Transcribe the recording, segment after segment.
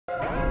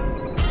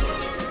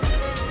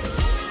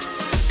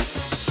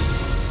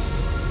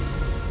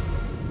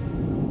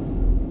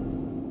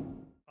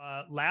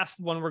last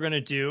one we're going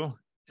to do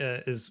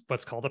is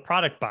what's called a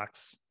product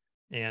box.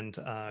 And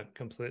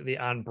completely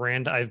on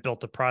brand, I've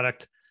built a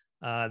product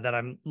that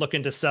I'm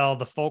looking to sell,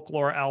 the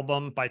Folklore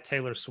album by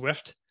Taylor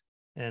Swift.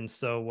 And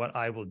so what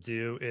I will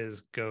do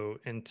is go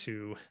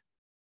into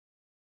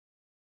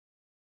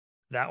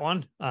that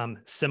one.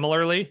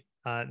 Similarly,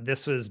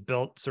 this was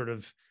built sort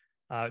of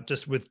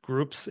just with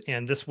groups,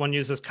 and this one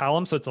uses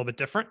columns, so it's a little bit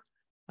different.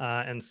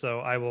 And so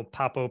I will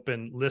pop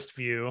open list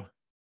view.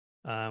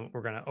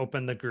 We're going to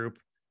open the group.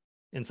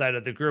 Inside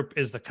of the group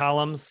is the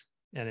columns,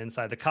 and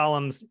inside the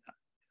columns,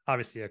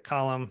 obviously a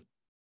column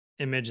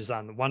image is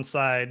on the one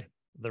side.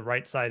 The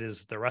right side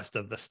is the rest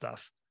of the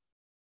stuff.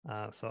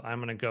 So I'm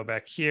going to go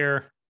back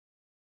here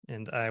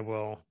and I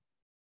will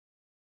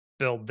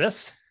build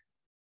this.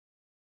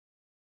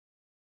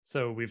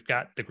 So we've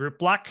got the group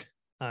block.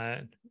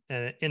 And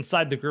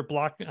inside the group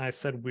block, I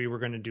said we were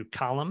going to do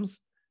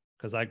columns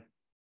because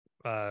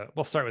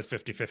we'll start with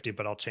 50-50,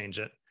 but I'll change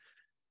it.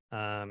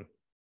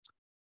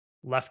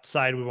 Left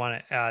side, we want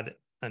to add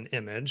an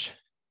image.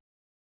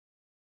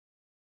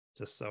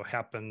 Just so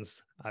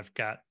happens I've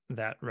got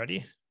that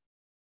ready.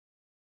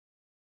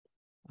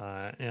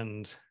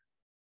 And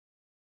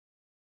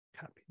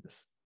copy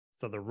this.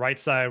 So the right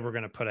side, we're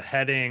going to put a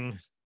heading,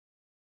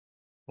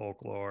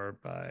 Folklore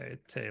by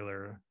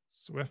Taylor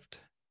Swift.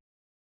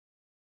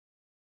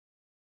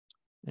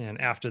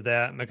 And after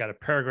that, I got a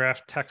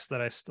paragraph text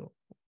that I stole.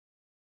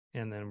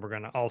 And then we're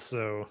going to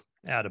also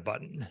add a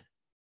button.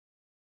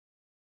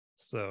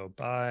 So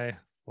by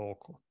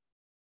Folklore.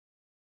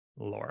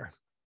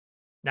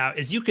 Now,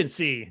 as you can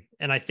see,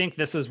 and I think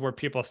this is where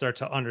people start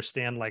to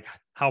understand like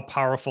how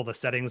powerful the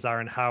settings are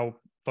and how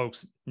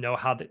folks know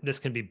how this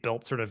can be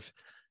built sort of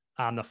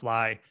on the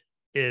fly,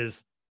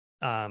 is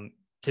to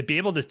be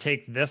able to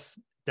take this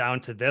down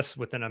to this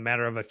within a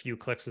matter of a few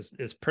clicks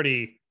is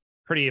pretty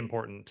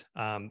important.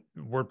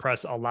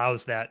 WordPress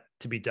allows that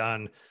to be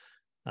done.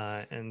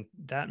 And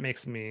that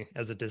makes me,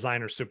 as a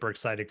designer, super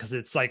excited because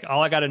it's like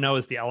all I got to know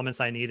is the elements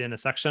I need in a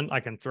section.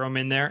 I can throw them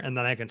in there and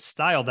then I can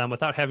style them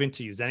without having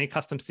to use any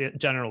custom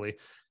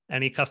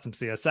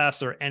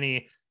CSS or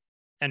any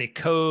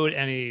code,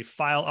 any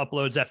file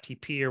uploads,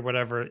 FTP or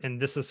whatever. And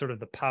this is sort of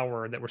the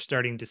power that we're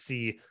starting to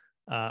see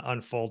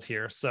unfold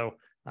here. So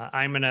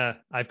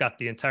I've got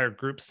the entire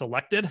group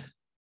selected.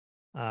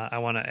 I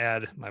want to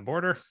add my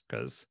border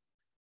because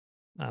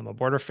I'm a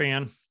border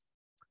fan.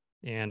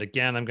 And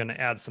again, I'm going to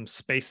add some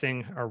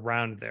spacing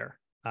around there.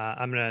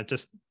 I'm going to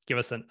just give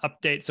us an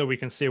update so we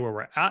can see where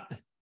we're at.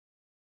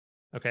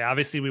 Okay,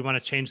 obviously we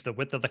want to change the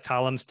width of the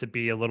columns to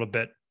be a little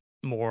bit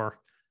more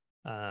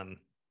and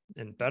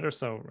better.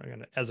 So we're going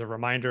to, as a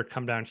reminder,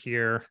 come down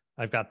here.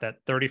 I've got that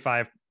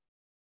 35%,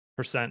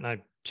 and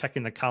I'm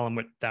checking the column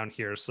width down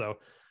here. So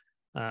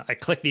I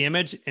click the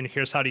image, and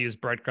here's how to use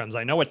breadcrumbs.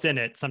 I know what's in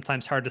it.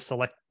 Sometimes hard to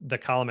select the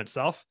column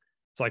itself.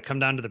 So I come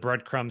down to the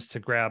breadcrumbs to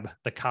grab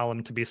the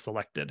column to be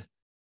selected.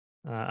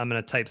 I'm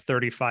going to type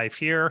 35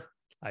 here.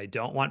 I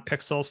don't want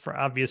pixels for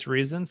obvious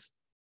reasons,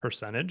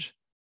 percentage.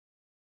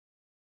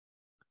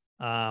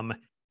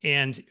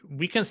 And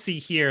we can see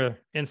here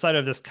inside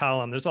of this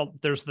column,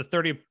 there's the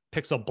 30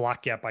 pixel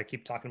block gap I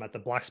keep talking about, the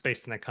block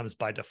spacing that comes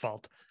by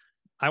default.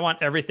 I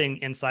want everything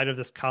inside of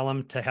this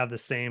column to have the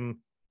same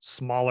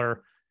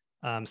smaller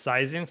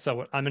sizing. So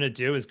what I'm going to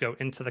do is go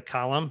into the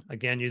column,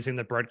 again, using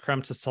the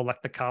breadcrumb to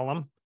select the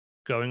column,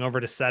 going over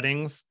to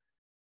settings,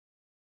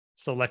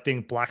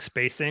 selecting block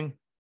spacing.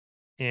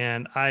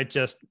 And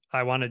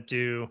I want to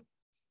do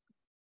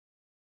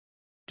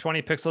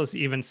 20 pixels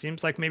even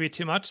seems like maybe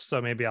too much.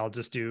 So maybe I'll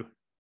just do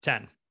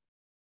 10.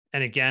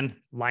 And again,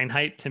 line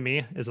height to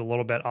me is a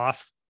little bit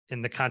off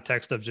in the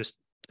context of just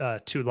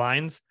 2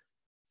 lines.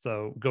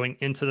 So going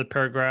into the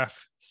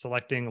paragraph,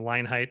 selecting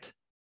line height,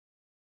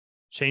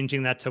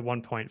 changing that to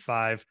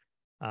 1.5.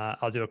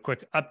 I'll do a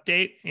quick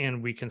update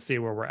and we can see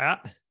where we're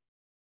at.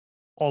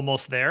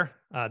 Almost there.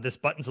 This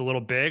button's a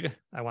little big.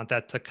 I want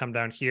that to come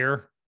down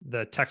here.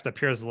 The text up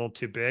here is a little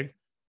too big.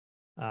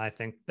 I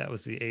think that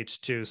was the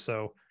H2.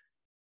 So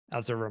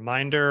as a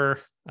reminder,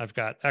 I've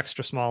got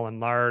extra small and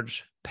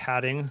large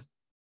padding.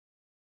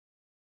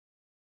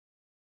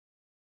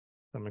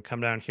 I'm going to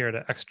come down here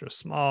to extra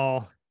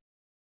small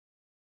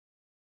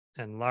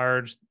and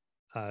large.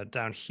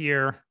 Down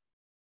here,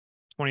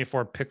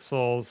 24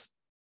 pixels.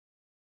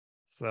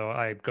 So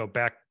I go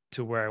back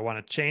to where I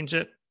want to change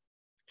it.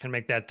 Can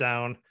make that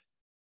down.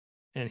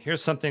 And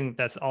here's something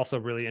that's also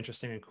really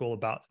interesting and cool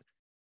about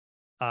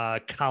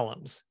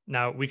columns.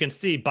 Now we can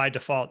see by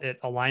default,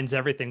 it aligns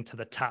everything to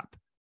the top,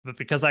 but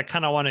because I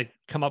kind of want to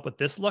come up with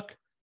this look,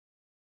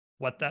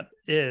 what that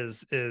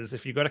is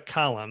if you go to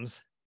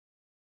columns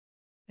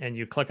and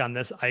you click on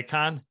this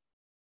icon,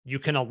 you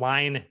can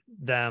align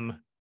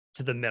them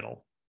to the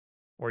middle,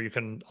 or you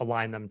can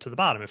align them to the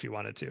bottom if you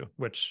wanted to,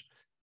 which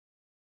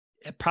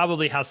it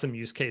probably has some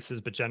use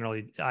cases, but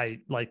generally I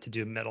like to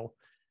do middle.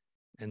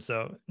 And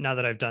so now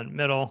that I've done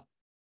middle,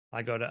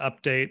 I go to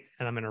update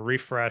and I'm going to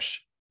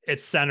refresh. It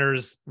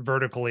centers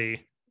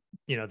vertically,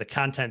 the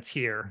content's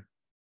here.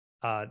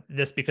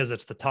 This, because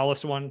it's the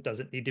tallest one,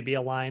 doesn't need to be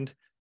aligned,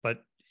 but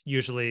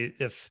usually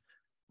if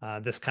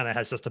this kind of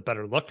has just a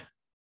better look.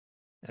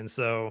 And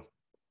so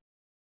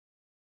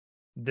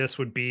this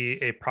would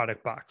be a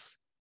product box.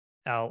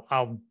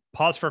 I'll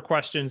pause for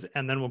questions,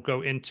 and then we'll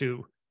go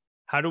into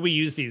how do we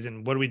use these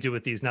and what do we do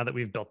with these now that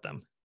we've built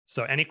them.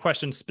 So any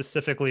questions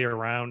specifically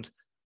around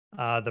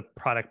the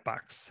product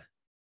box?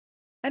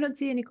 I don't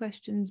see any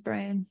questions,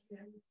 Brian,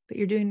 but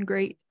you're doing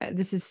great.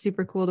 This is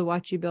super cool to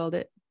watch you build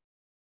it.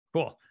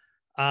 Cool.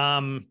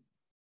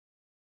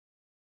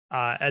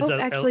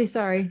 Actually,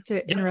 sorry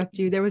to interrupt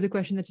you. There was a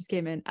question that just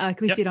came in. Can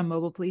we see it on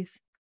mobile, please?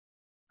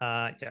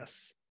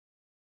 Yes.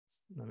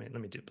 Let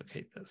me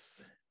duplicate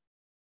this.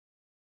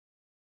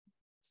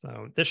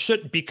 So this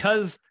should,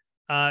 because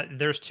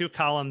there's 2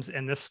 columns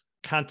and this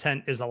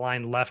content is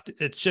aligned left,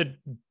 it should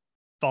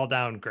fall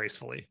down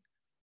gracefully.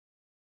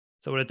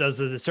 So what it does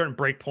is, at a certain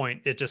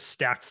breakpoint, it just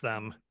stacks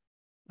them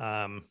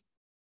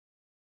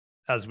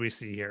as we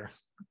see here.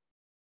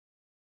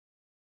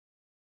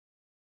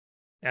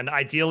 And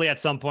ideally, at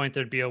some point,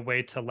 there'd be a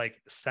way to like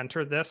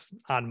center this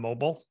on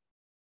mobile.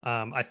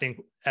 I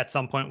think at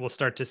some point we'll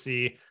start to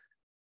see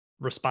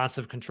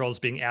responsive controls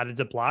being added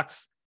to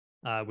blocks.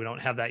 We don't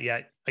have that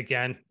yet.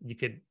 Again, you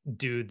could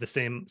do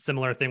the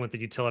similar thing with the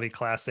utility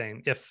class,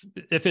 saying if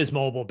is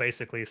mobile,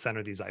 basically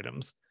center these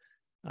items.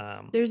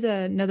 There's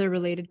another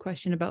related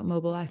question about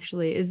mobile,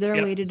 actually. Is there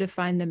a way to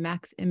define the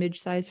max image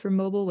size for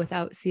mobile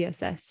without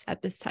CSS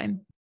at this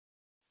time?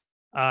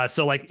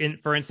 So like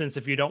for instance,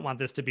 if you don't want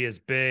this to be as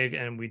big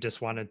and we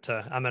just wanted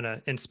to, I'm going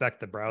to inspect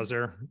the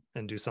browser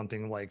and do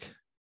something like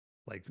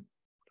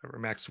whatever,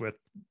 max width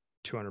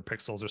 200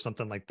 pixels or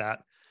something like that.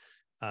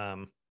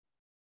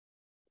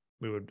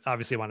 We would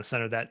obviously want to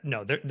center that.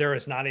 No, there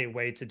is not a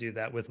way to do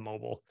that with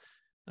mobile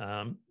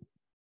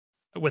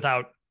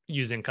without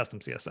using custom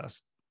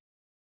CSS.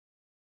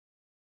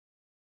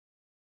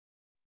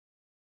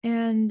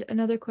 And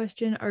another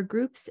question, are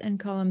groups and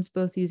columns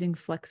both using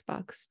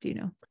Flexbox? Do you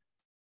know?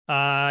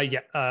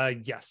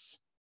 Yes.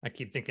 I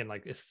keep thinking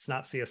like it's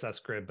not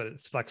CSS grid, but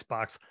it's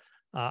Flexbox.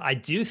 I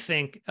do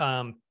think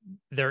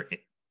they're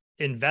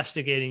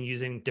investigating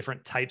using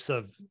different types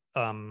of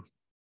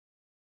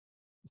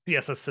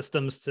CSS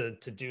systems to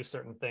do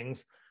certain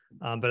things.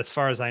 But as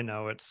far as I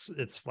know, it's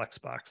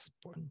Flexbox.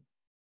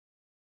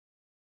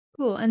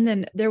 Cool. And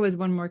then there was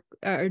one more,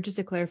 or just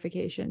a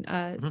clarification.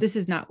 This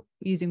is not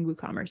using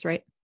WooCommerce,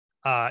 right?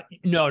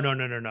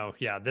 No.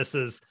 Yeah, this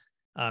is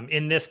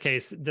in this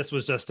case, this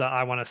was just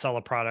I want to sell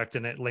a product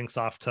and it links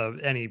off to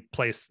any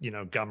place,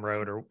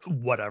 Gumroad or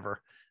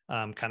whatever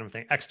kind of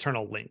thing,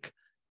 external link.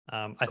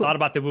 I thought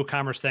about the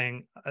WooCommerce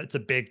thing. It's a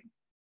big,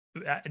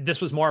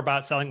 this was more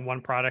about selling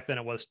one product than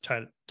it was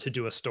to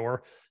do a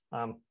store.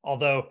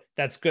 Although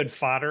that's good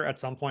fodder at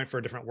some point for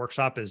a different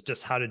workshop, is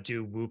just how to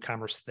do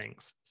WooCommerce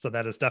things. So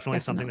that is definitely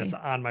something that's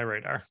on my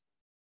radar.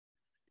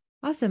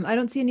 Awesome. I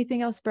don't see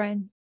anything else,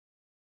 Brian.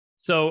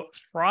 So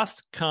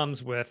Frost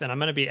comes with, and I'm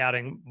going to be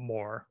adding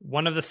more.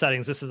 One of the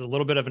settings, this is a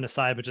little bit of an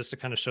aside, but just to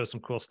kind of show some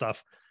cool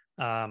stuff.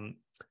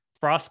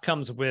 Frost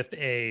comes with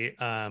a,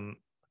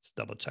 let's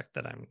double check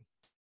that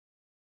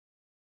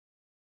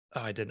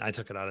I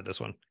took it out of this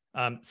one.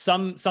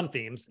 Some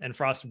themes, and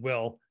Frost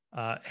will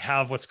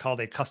have what's called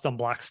a custom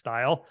block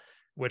style,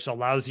 which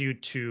allows you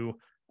to,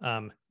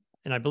 and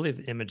I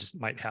believe images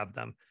might have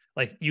them.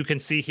 Like you can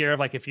see here,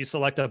 like if you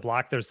select a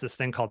block, there's this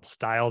thing called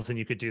styles, and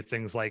you could do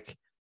things like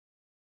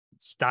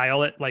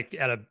style it like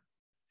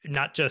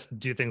not just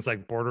do things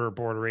like border or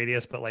border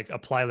radius, but like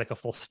apply like a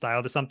full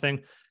style to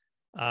something.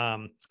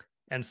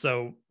 And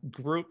so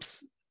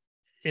groups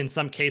in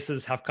some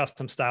cases have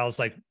custom styles,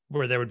 like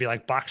where there would be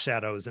like box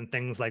shadows and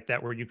things like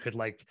that, where you could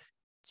like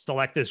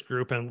select this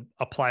group and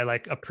apply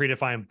like a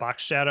predefined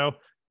box shadow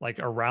like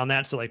around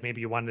that. So like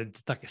maybe you wanted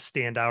to like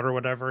stand out or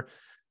whatever.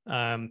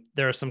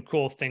 There are some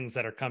cool things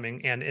that are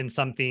coming, and in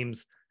some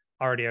themes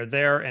already are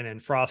there, and in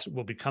Frost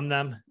will become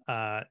them.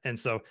 And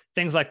so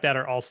things like that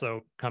are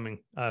also coming.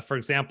 For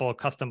example, a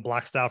custom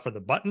block style for the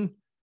button.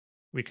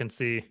 We can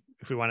see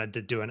if we wanted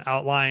to do an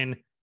outline,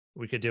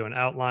 we could do an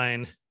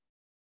outline.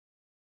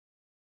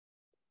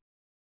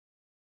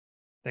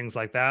 Things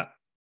like that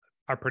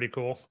are pretty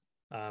cool.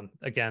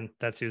 Again,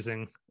 that's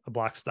using a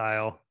block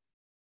style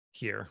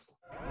here.